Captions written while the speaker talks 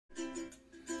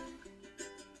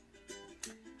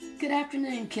Good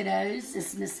afternoon, kiddos.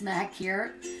 It's Miss Mac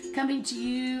here, coming to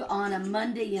you on a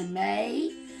Monday in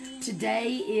May.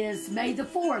 Today is May the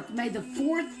 4th. May the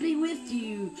 4th be with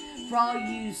you for all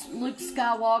you Luke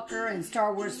Skywalker and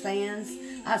Star Wars fans.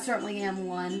 I certainly am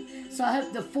one. So I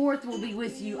hope the 4th will be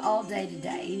with you all day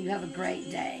today, and you have a great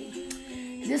day.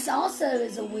 This also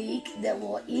is a week that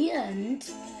will end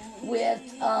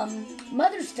with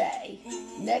Mother's Day.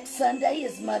 Next Sunday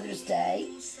is Mother's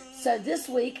Day. So this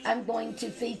week I'm going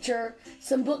to feature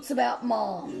some books about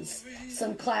moms,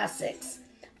 some classics.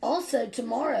 Also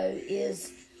tomorrow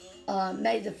is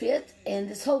May the 5th, and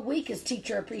this whole week is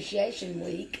Teacher Appreciation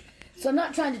Week. So I'm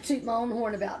not trying to toot my own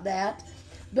horn about that,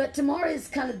 but tomorrow is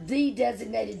kind of the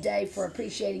designated day for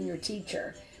appreciating your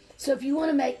teacher. So if you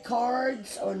want to make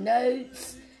cards or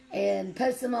notes and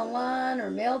post them online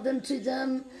or mail them to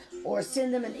them or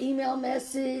send them an email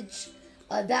message,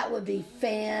 that would be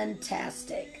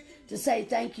fantastic to say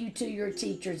thank you to your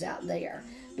teachers out there,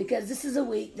 because this is a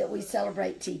week that we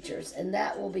celebrate teachers, and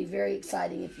that will be very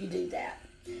exciting if you do that.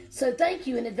 So thank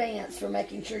you in advance for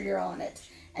making sure you're on it.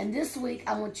 And this week,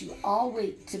 I want you all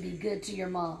week to be good to your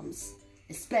moms,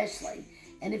 especially.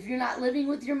 And if you're not living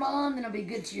with your mom, then it'll be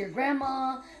good to your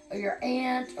grandma or your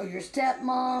aunt or your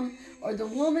stepmom or the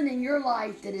woman in your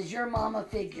life that is your mama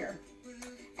figure.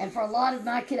 And for a lot of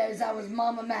my kiddos, I was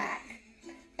Mama Mac.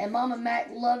 And Mama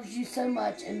Mac loves you so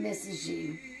much and misses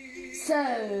you.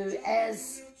 So,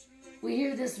 as we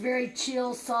hear this very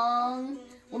chill song,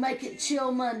 we'll make it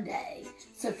Chill Monday.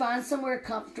 So find somewhere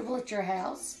comfortable at your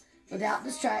house without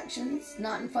distractions,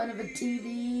 not in front of a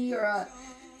TV or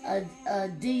a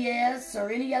DS or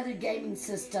any other gaming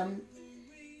system.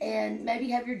 And maybe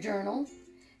have your journal.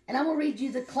 And I'm going to read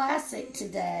you the classic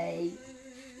today,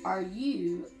 Are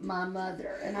You My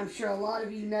Mother? And I'm sure a lot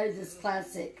of you know this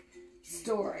classic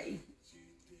story.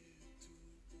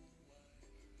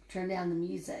 Turn down the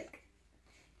music.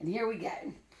 And here we go.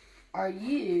 Are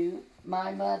you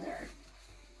my mother?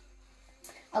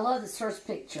 I love this first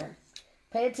picture.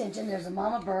 Pay attention. There's a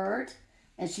mama bird,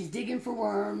 and she's digging for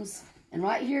worms. And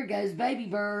right here goes baby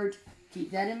bird.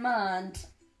 Keep that in mind.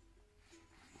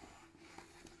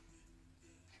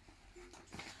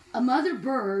 A mother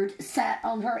bird sat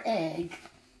on her egg.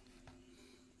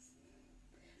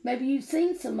 Maybe you've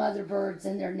seen some mother birds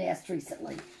in their nest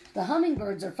recently. The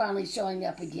hummingbirds are finally showing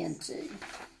up again, too.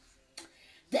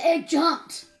 The egg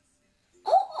jumped.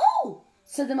 Oh,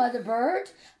 said the mother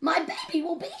bird. My baby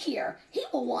will be here. He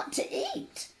will want to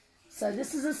eat. So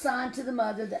this is a sign to the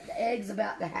mother that the egg's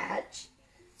about to hatch.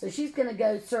 So she's going to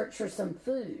go search for some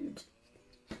food.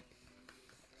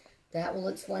 That will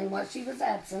explain why she was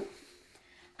absent.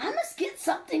 I must get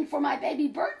something for my baby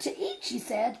bird to eat, she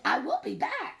said. I will be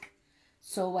back.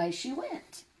 So away she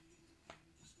went.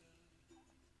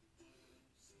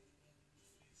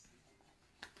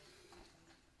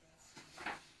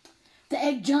 The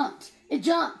egg jumped. It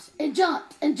jumped. It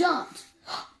jumped and jumped.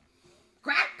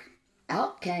 Crack!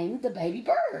 Out came the baby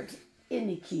bird. Isn't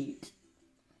he cute?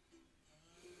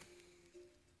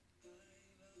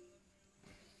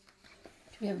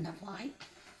 Do we have enough light?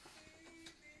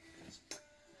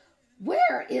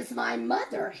 Where is my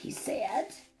mother? He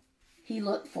said. He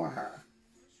looked for her.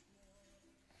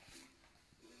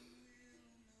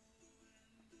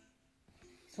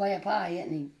 He's way up high,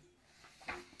 isn't he?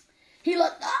 He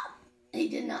looked up. He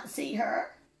did not see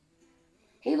her.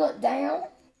 He looked down.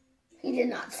 He did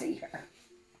not see her.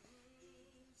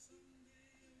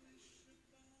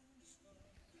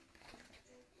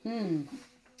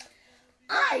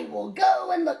 I will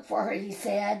go and look for her, he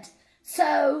said.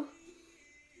 So,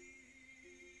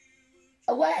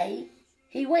 away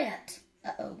he went.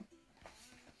 Uh-oh.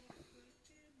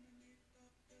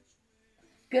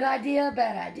 Good idea,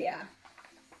 bad idea.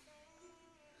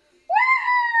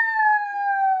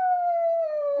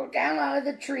 Down out of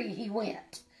the tree he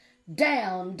went.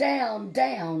 Down, down,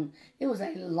 down. It was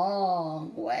a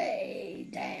long way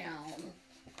down.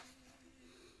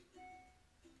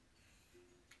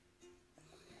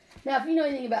 Now, if you know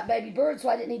anything about baby birds,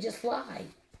 why didn't he just fly?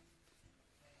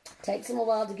 Takes him a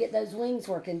while to get those wings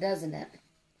working, doesn't it?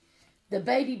 The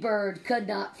baby bird could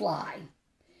not fly.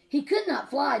 He could not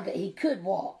fly, but he could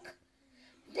walk.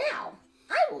 Now,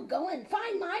 I will go and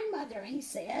find my mother, he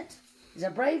said. He's a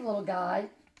brave little guy.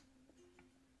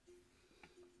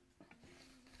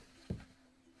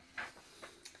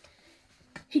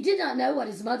 He did not know what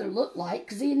his mother looked like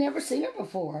because he had never seen her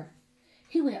before.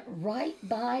 He went right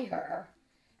by her,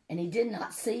 and he did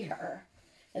not see her.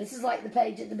 And this is like the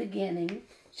page at the beginning.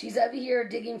 She's over here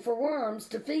digging for worms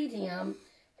to feed him,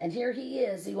 and here he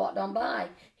is. He walked on by.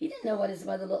 He didn't know what his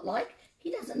mother looked like.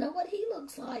 He doesn't know what he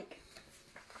looks like.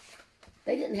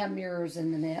 They didn't have mirrors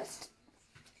in the nest.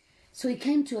 So he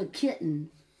came to a kitten.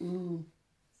 Ooh.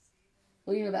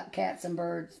 Well, you know about cats and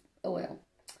birds. Oh, well.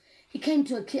 He came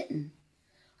to a kitten.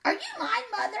 "Are you my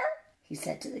mother?" he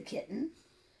said to the kitten.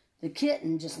 The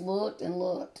kitten just looked and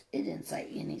looked. It didn't say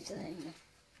anything.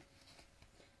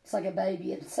 It's like a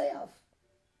baby itself.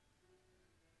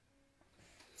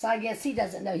 So I guess he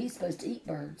doesn't know he's supposed to eat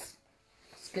birds.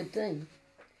 It's a good thing.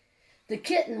 The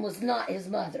kitten was not his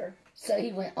mother, so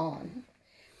he went on.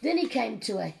 Then he came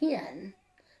to a hen,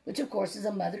 which of course is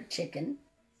a mother chicken.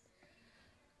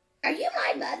 "Are you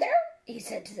my mother?" he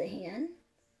said to the hen.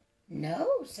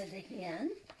 "No," said the hen.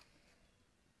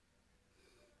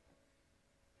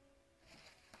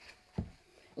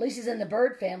 At least he's in the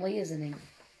bird family, isn't he?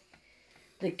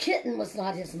 The kitten was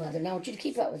not his mother. Now I want you to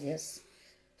keep up with this.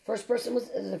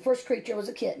 The first creature was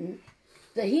a kitten.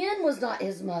 The hen was not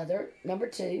his mother, number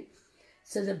 2.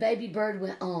 So the baby bird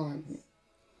went on.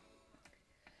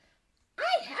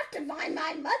 "I have to find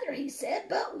my mother," he said,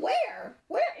 "but where?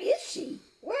 Where is she?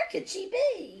 Where could she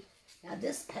be?" Now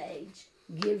this page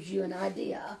gives you an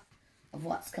idea of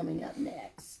what's coming up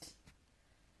next.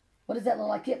 What does that look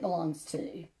like it belongs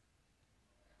to?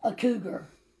 A cougar.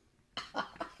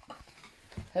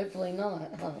 Hopefully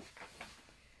not, huh?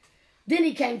 Then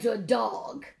he came to a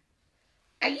dog.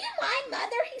 "Are you my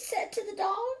mother?" he said to the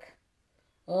dog.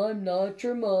 "I'm not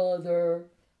your mother.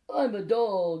 I'm a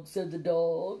dog," said the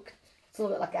dog. It's a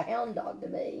little bit like a hound dog to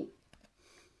me.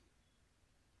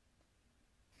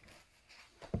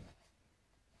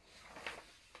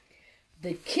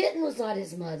 The kitten was not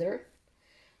his mother.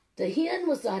 The hen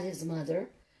was not his mother.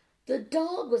 The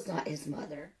dog was not his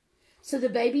mother. So the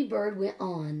baby bird went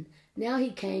on. Now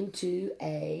he came to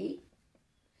a...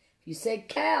 If you said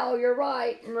cow, you're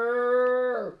right.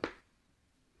 Murr.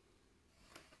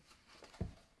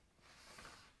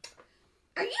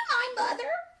 "Are you my mother?"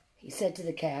 he said to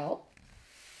the cow.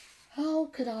 "How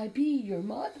could I be your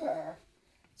mother?"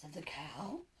 said the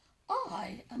cow.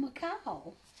 "I am a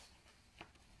cow."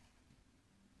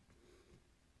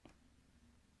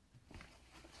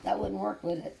 That wouldn't work,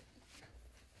 would it?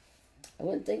 I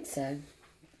wouldn't think so.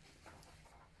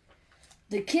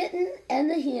 The kitten and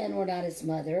the hen were not his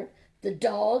mother. The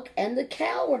dog and the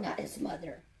cow were not his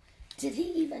mother. Did he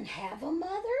even have a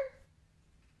mother?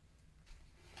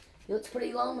 He looks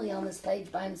pretty lonely on this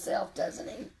page by himself, doesn't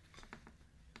he?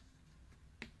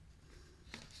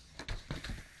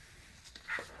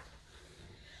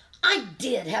 "I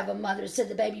did have a mother," said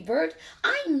the baby bird.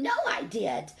 "I know I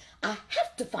did. I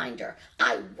have to find her.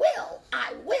 I will.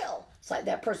 I will." It's like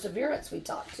that perseverance we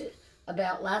talked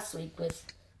about last week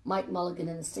with Mike Mulligan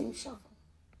and the steam shovel.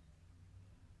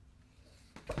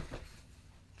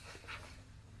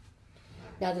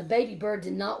 Now the baby bird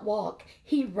did not walk.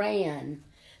 He ran.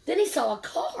 Then he saw a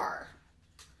car.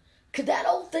 Could that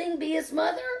old thing be his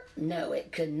mother? No,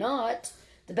 it could not.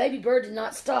 The baby bird did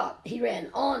not stop. He ran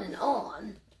on and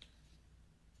on.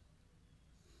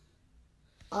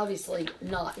 Obviously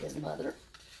not his mother.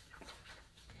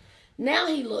 Now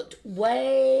he looked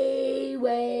way,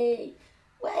 way,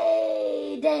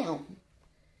 way down.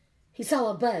 He saw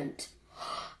a boat.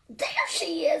 "There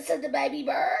she is," said the baby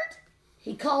bird.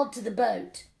 He called to the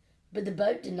boat, but the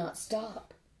boat did not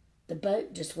stop. The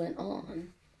boat just went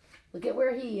on. Look at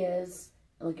where he is,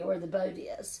 and look at where the boat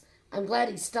is. I'm glad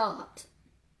he stopped.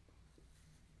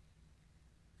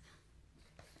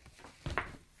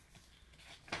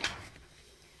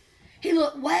 He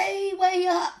looked way, way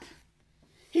up.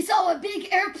 He saw a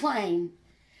big airplane.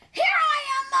 "Here I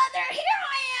am, Mother! Here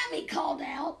I am!" he called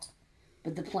out.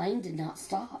 But the plane did not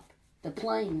stop. The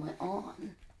plane went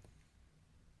on.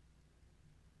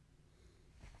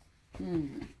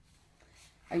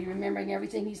 Are you remembering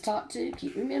everything he's talked to?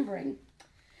 Keep remembering.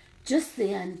 Just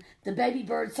then, the baby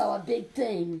bird saw a big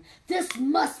thing. This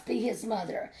must be his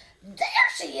mother. "There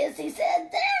she is," he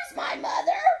said. "There's my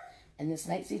mother." And this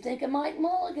makes you think of Mike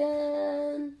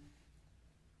Mulligan.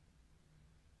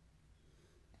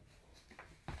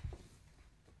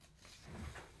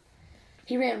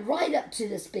 He ran right up to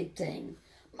this big thing.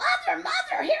 "Mother,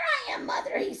 Mother, here I am,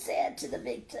 Mother," he said to the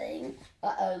big thing.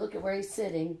 Uh-oh, look at where he's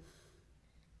sitting.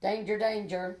 Danger,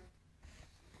 danger.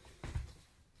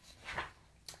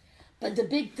 But the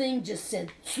big thing just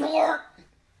said, "Snort."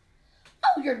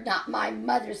 "Oh, you're not my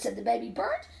mother," said the baby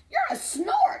bird. "You're a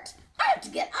snort. I have to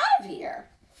get out of here."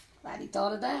 Glad he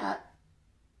thought of that.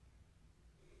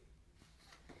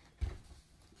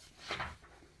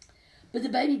 But the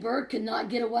baby bird could not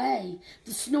get away.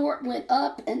 The snort went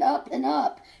up and up and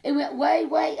up. It went way,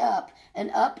 way up, and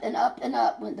up and up and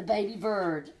up went the baby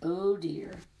bird. Oh,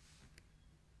 dear.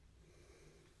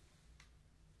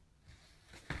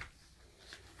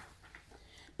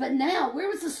 But now, where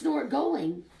was the snort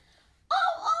going?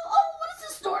 Oh, what is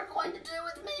the snort going to do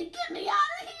with me? Get me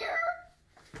out of here.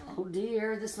 Oh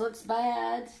dear, this looks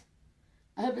bad.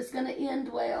 I hope it's going to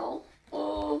end well.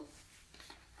 Oh.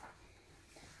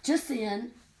 Just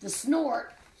then, the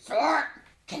snort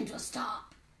came to a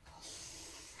stop.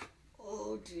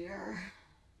 Oh dear.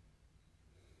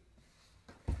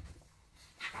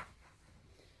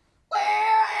 Where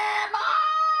am I?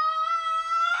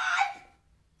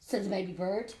 Said the baby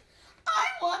bird. I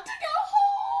want to go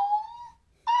home.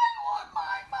 I want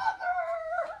my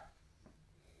mother.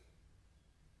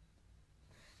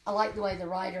 I like the way the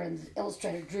writer and the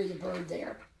illustrator drew the bird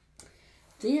there.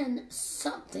 Then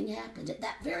something happened at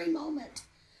that very moment.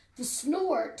 The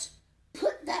snort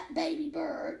put that baby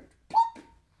bird plop,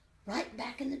 right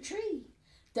back in the tree.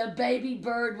 The baby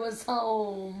bird was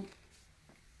home.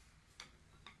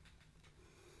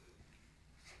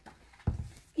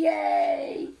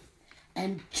 Yay!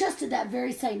 And just at that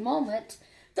very same moment,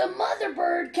 the mother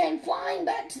bird came flying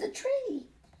back to the tree.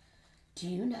 Do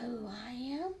you know who I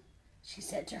am? She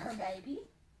said to her baby.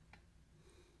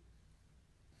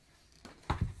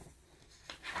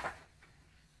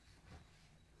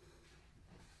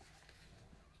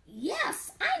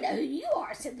 Yes, I know who you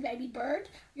are, said the baby bird.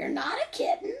 You're not a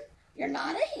kitten. You're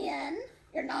not a hen.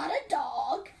 You're not a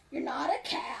dog. You're not a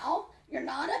cow. You're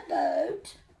not a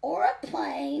boat or a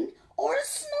plane or a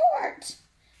snort.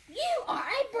 You are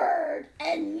a bird,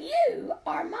 and you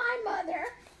are my mother.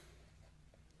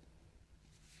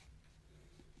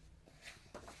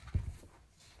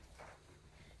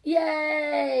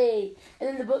 Yay! And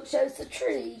then the book shows the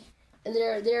tree, and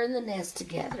they're in the nest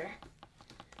together.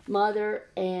 Mother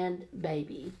and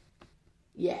baby.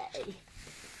 Yay.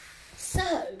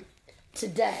 So,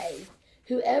 today,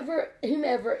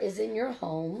 whomever is in your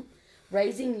home,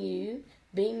 raising you,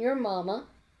 being your mama,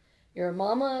 your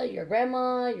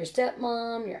grandma, your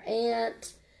stepmom, your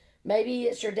aunt, maybe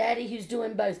it's your daddy who's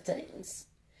doing both things.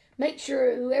 Make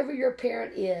sure whoever your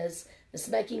parent is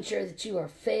making sure that you are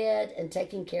fed and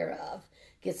taken care of,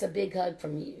 gets a big hug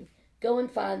from you. Go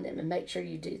and find them and make sure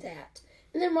you do that.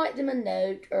 And then write them a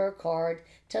note or a card,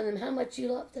 tell them how much you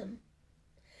love them.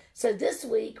 So this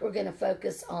week we're going to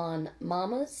focus on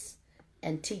mamas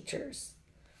and teachers.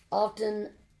 Often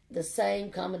the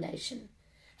same combination.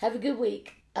 Have a good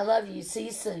week. I love you. See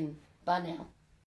you soon. Bye now.